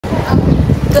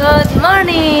Good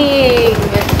morning!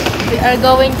 We are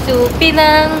going to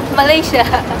Penang, Malaysia.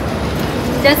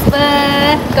 Just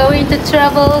going to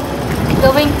travel,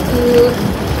 going to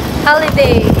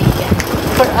holiday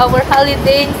for our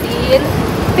holidays in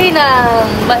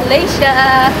Penang,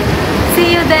 Malaysia.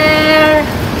 See you there!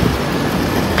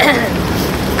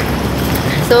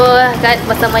 So, kahit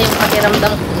masama yung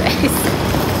pakiramdam ko, guys,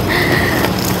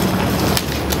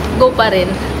 go pa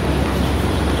rin.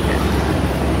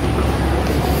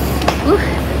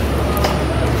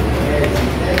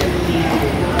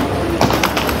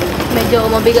 Medyo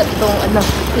mabigat tong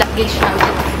luggage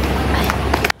namin.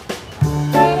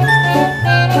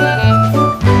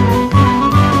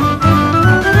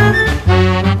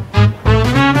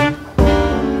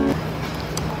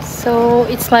 So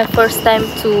it's my first time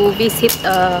to visit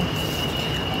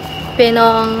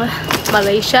Penang,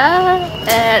 Malaysia,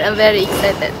 and I'm very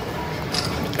excited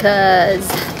because,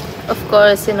 of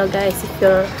course, you know, guys, if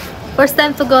you're first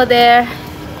time to go there,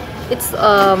 it's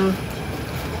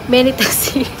many to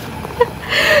see.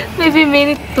 Maybe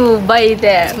many to buy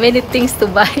there, many things to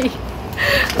buy.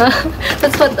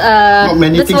 That's what not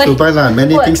many things to buy lah,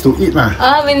 many things to eat lah.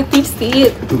 Many things to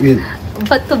eat.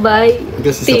 But to buy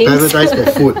because things. It's a paradise for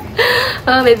food.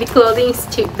 Maybe clothing is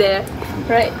cheap there,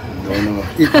 right? No,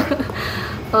 eat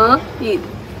lah. Eat.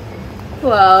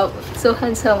 Wow, so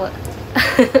handsome.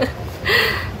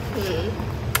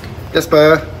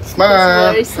 Jasper,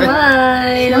 smile. Very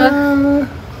smile.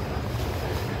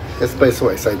 Jasper is so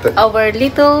excited. Our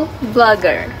little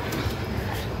vlogger.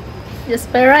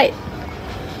 Jasper, right?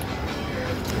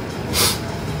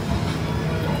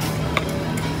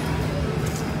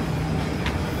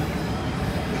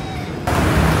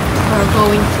 We're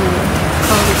going to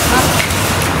Congress Park,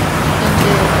 and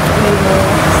then we will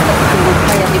stop to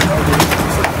Paya Lebar.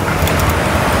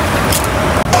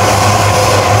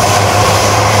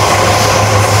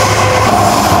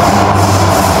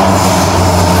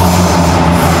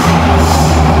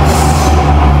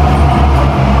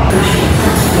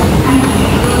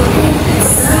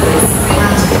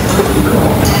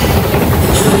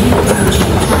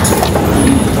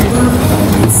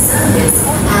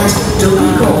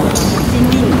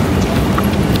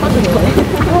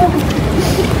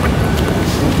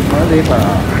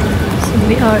 So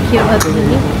we are here at the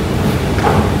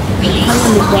Penang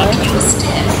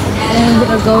Malaysia, and we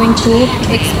are going to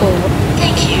Expo.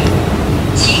 Thank you.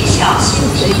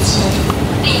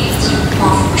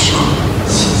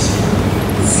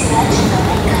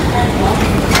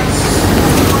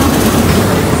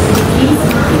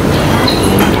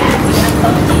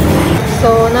 So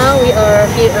now we are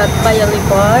here at Paya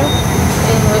Lebar,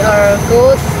 and we are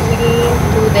going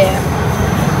to there.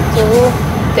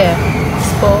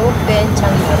 Expo, then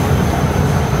Changi.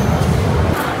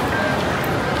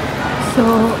 So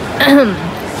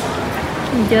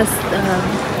just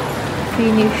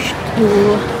finished to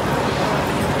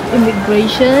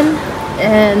immigration,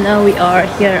 and now we are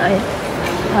here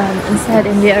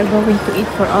inside, and we are going to eat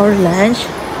for our lunch,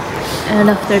 and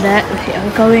after that we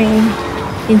are going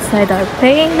inside our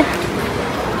plane.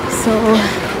 So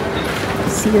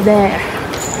see you there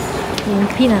in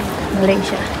Penang,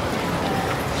 Malaysia.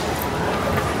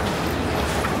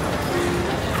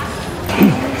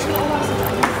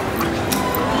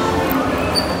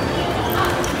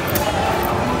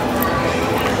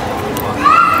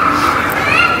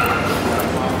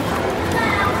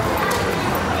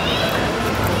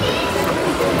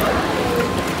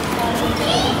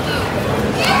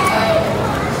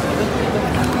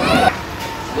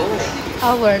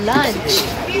 Our lunch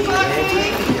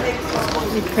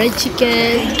with fried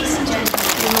chicken. You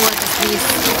know what is this?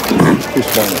 Fish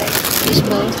ball. Fish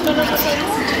ball.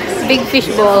 Big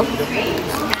fish ball.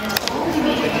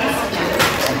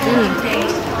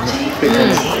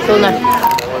 So nice.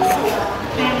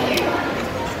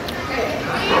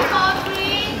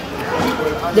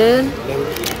 Then,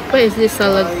 what is this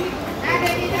salad?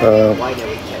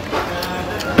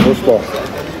 Roast ball.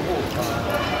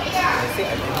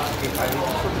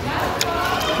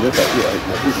 Dia tak eat, I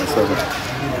eat myself.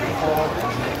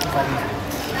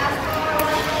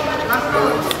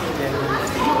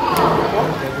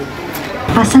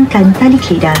 Pasangkan tali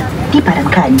keledar,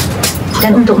 dipadamkan.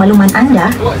 Dan untuk makluman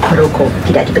anda, merokok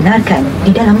tidak dibenarkan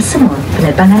di dalam semua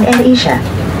penerbangan AirAsia.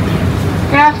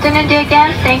 Good afternoon, dear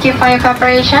guests. Thank you for your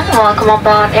cooperation. Welcome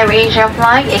aboard AirAsia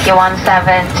flight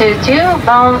 81722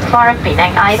 bound for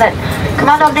Penang Island.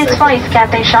 Command of this flight is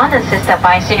Captain Sean, assisted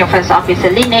by Senior First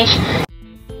Officer Lineage.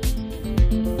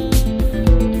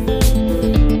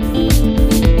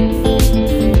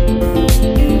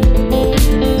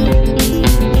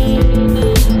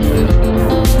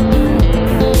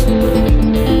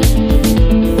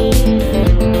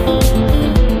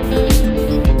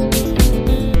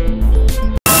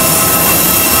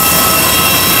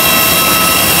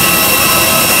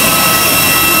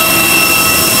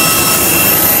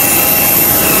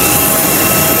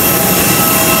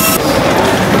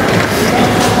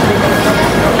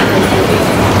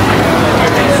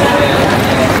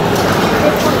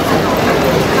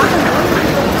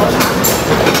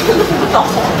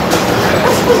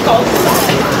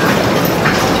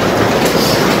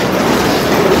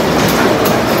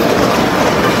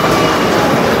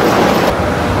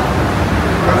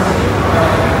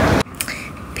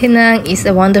 Penang is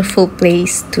a wonderful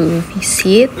place to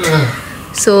visit.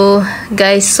 So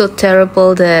guys, so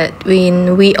terrible that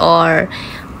when we are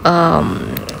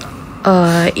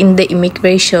in the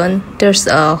immigration, there's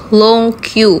a long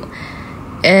queue,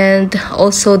 and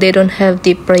also they don't have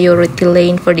the priority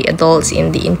lane for the adults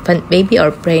in the infant, baby,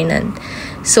 or pregnant.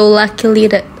 So luckily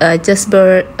that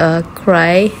Jasper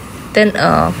cry, then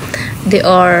they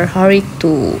are hurried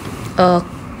to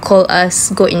call us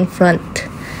go in front.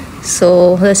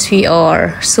 So thus we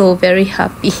are so very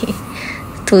happy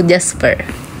to Jasper.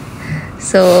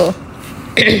 So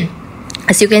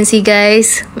as you can see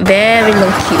guys, very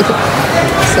long queue.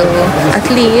 So at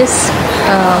least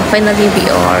finally we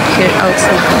are here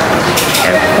outside the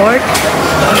airport,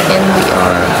 and we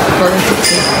are going to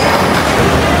take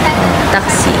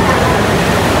taxi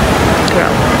Grab.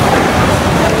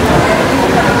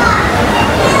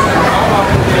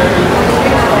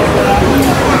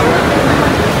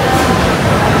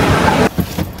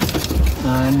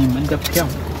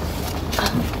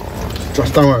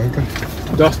 Just down 啊，你看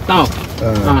Just down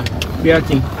不要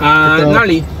紧那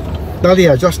里哪里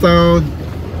啊？Just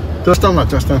down，Just down 啊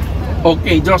，Just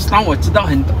down。OK，Just down 我知道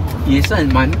也是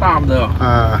蛮大的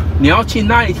你要去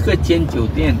那一个间酒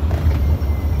店？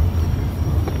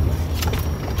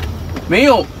没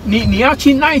有，你要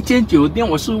去那一间酒店？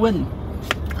我是问。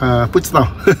不知道。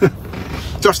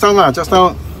Just down 啊，Just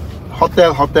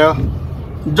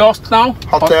down，Hotel。Just down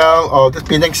Hotel or the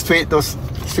Penang Street those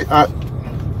street art。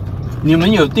你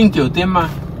们有订酒店吗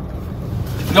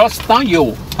？Just down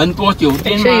有很多酒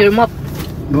店吗？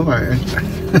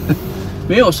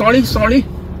没有 ，sorry，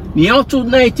 你要住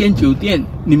那一间酒店，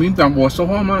你明白我说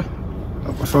话吗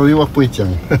 ？Sorry， 我不会讲。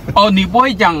你不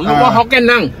会讲，我福建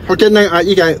人。福建人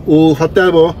依家有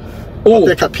hotel 无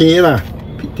？hotel 較便宜啦，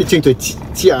啲正最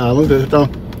價攏就到。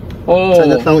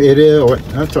Chinatown area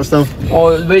 ，Just down。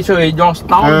你出去 Just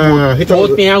down， 我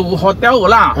訂有 hotel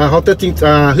啦。hotel 迄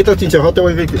度正常 hotel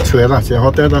會出啦，就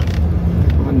hotel 啦。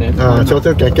坐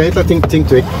到行迄度正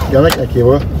最有得行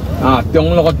橋啊。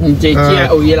中路唔只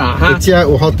位啦嚇。只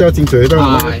有 hotel 正最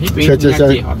啦。呢邊只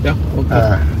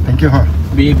hotel。Thank you 嚇。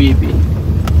別。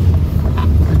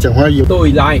講話要。都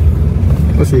會來。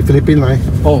我是菲律賓來。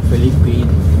菲律賓。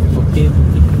OK。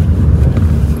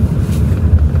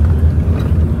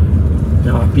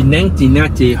Penang 真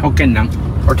係只福建人。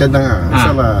福建人啊，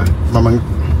真係慢慢。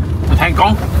聽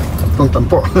講。講淡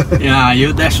薄。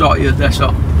有得說。有聽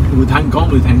講。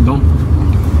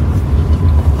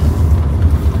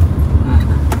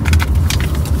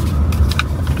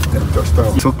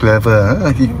So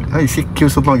clever. He see queue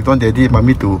so long. You don't daddy,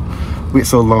 mommy to wait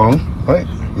so long. Right?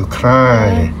 You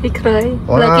cry. He cry.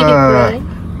 Wow. Lucky he cry.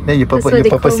 Then you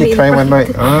purposely cry one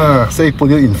night. So he put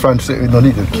you in front, so you don't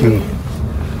need the queue.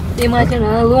 Imagine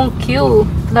a long queue.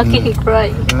 Lucky he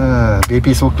cry.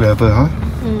 Baby so clever, huh?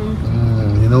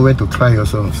 You know when to cry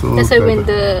also. So that's why when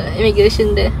the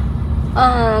immigration there.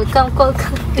 Come.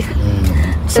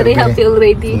 Very happy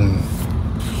already.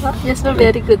 Jasper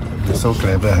very good. So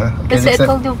clever, huh? Okay, that's why I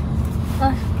told you.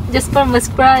 Jasper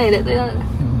must cry.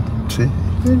 See?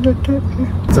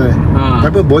 Sorry.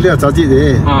 Tapi boleh zaji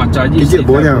deh. Zaji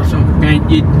boleh.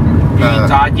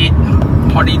 Zaji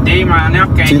holiday 嘛，你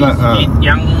計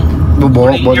yang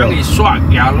swag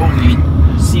也落去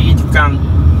4天，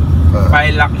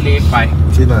拜6禮拜。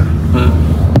真啊。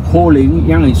可能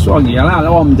yang swag 嘢啦，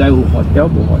我唔知有 hotel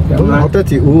冇 hotel 啦。hotel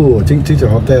就有，正常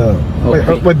hotel。我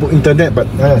book internet，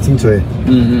但真多。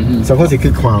上嗰時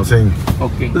去看先。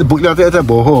OK。你 book 了真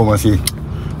無好嘛是？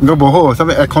如果無好，啥物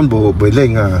aircon 無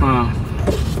靈啊。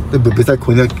你唔使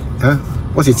困啊？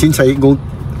我是凊彩講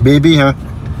baby 嚇。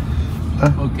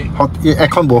OK。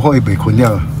aircon 無好，伊袂困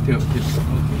了。對。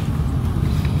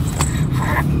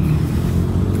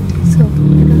So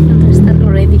you don't understand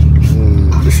already.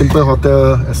 Simple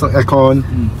hotel, as long aircon.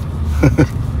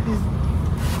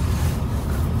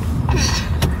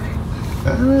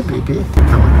 Baby.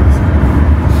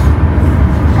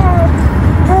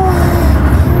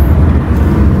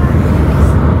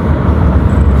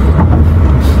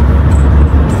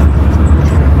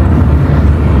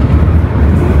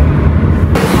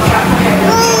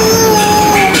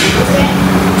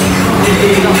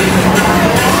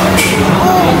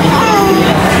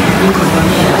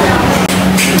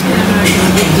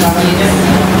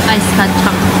 Ice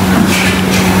kacang.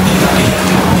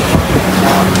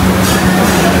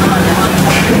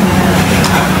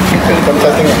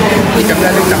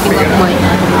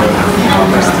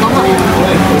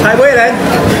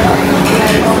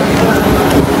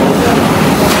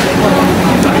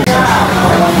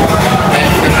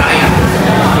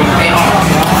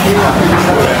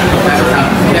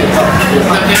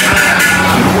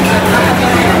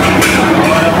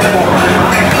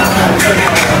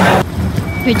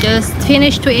 just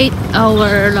finished to eat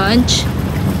our lunch.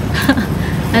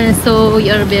 And so we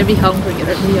are very hungry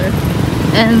earlier,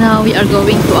 and now we are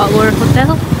going to our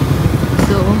hotel.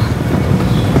 So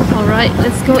alright,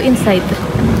 let's go inside.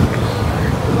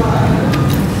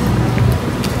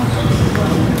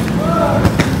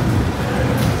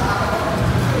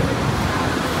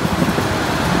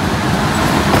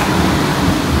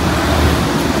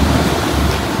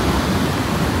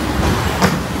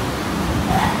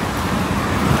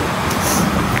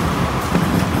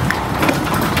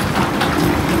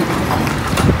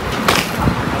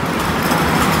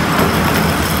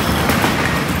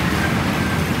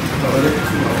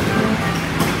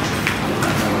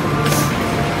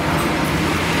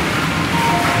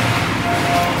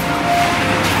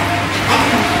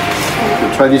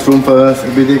 Try this room first.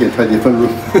 Every day you can try different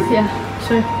room. Yeah,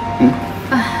 sure.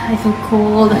 I feel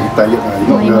cold. Tired,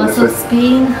 My muscles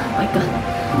pain. Oh my god.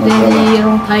 Very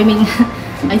wrong timing.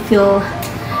 I feel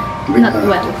not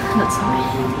well. That's why.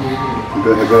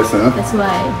 Rest, huh? That's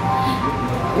why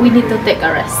we need to take a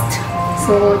rest.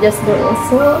 So Jasper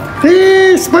also.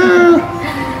 Jasper!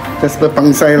 Jasper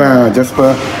pangsai lah,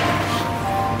 Jasper.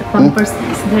 The pampers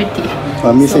is dirty.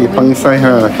 Mami say pangsai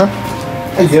ha.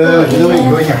 Aiyah, you know where you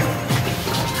going ah?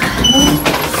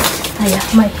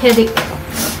 My headache.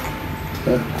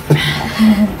 Come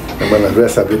on,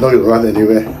 rest up. You know you run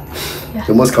anywhere. Yeah.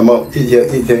 You must come out, eat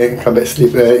here, come back,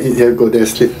 sleep there, eat here, go there,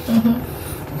 sleep.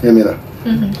 You know what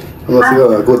I mean?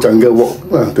 Go jungle walk.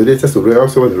 Today just to rest, I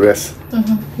also want to rest.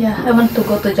 Yeah, I want to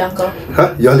go to jungle.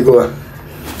 Huh? You want to go?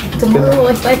 Tomorrow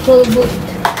if I feel good.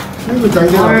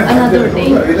 Or another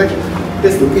day.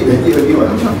 Just to eat and eat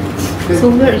again. So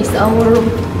where is our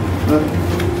room?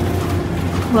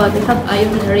 Well, they have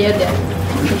iron area there.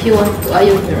 If you want to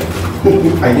iron your,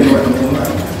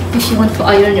 if you want to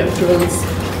iron your clothes,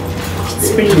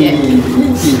 it's free there.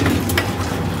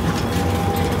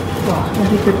 Wow,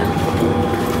 very good.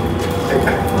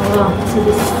 Wow, so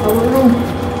this is our room.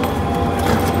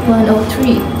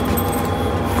 103.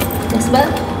 Yes, but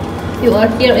you are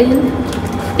here in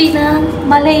Penang,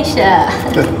 Malaysia.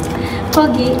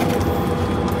 Pogi.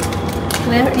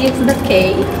 Where is the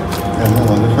cave?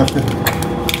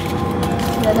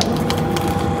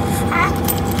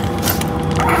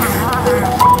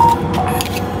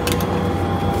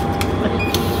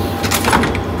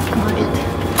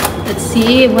 Let's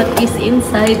see what is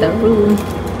inside the room.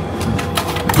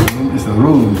 It's a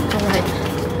room.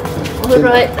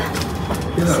 Alright.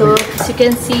 So as you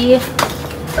can see,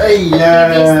 Hey,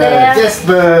 there.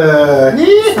 Jasper.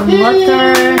 some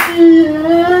water,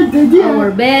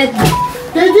 our bed.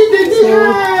 So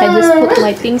I just put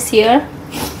my things here.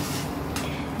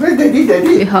 Where's Daddy?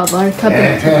 We have our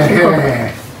cabinet.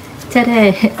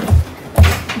 Today.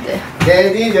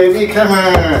 Daddy, come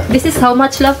on. This is how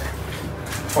much, love?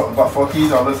 For about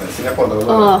 $40 in Singapore dollars.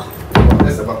 Oh,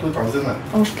 That's about 2,000 lah.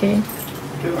 okay.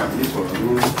 Okay lah, this for the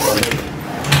room.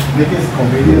 Make it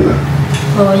convenient lah.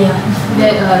 Oh yeah,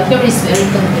 here is very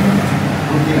convenient.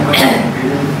 Okay lah,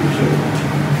 convenient future.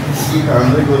 See,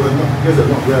 I'm not going to because I'm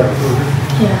not well. So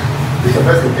Yeah, it's the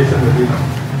best location already now.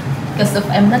 because if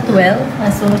I'm not well,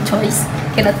 I have no choice.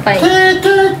 Cannot find.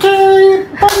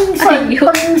 Pangsai.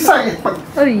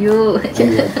 Oh you.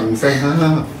 Pangsai,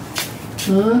 ha?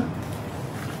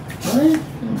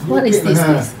 What is this?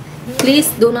 Please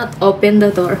do not open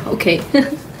the door. Okay.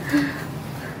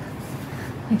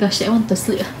 My gosh, I want to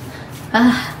sleep.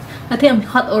 I think I'm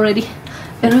hot already.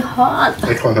 Very hot.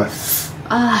 Aircon lah.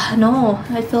 No.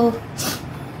 I feel.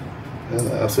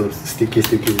 Also sticky.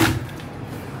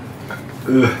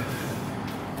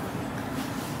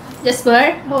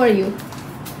 Jasper, how are you?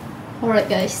 Alright,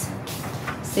 guys.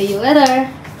 See you later.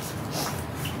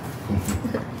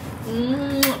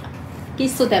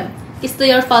 Kiss to them. Kiss to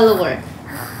your follower.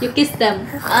 You kiss them.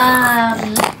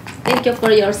 Thank you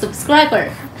for your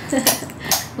subscriber.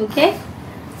 Okay?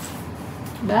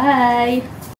 Bye.